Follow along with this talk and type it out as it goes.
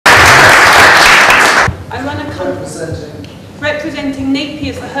representing? Representing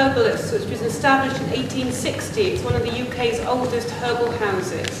Napiers the herbalist, which was established in 1860. It's one of the UK's oldest herbal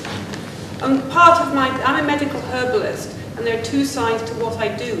houses. I'm a medical herbalist, and there are two sides to what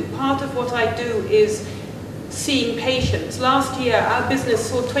I do. Part of what I do is seeing patients. Last year, our business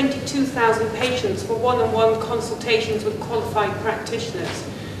saw 22,000 patients for one-on-one consultations with qualified practitioners.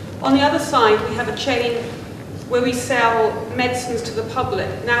 On the other side, we have a chain where we sell medicines to the public.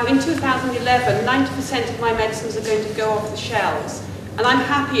 Now, in 2011, 90% of my medicines are going to go off the shelves, and I'm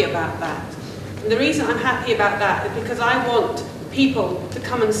happy about that. And the reason I'm happy about that is because I want people to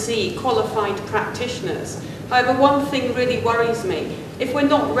come and see qualified practitioners. However, one thing really worries me. If we're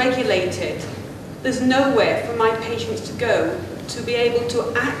not regulated, there's nowhere for my patients to go to be able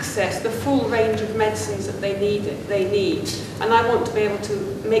to access the full range of medicines that they need. And I want to be able to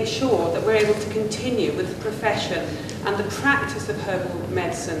make sure that we're able to continue with the profession and the practice of herbal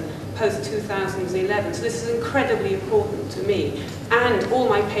medicine post-2011. So this is incredibly important to me and all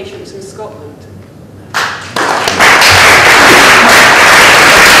my patients in Scotland.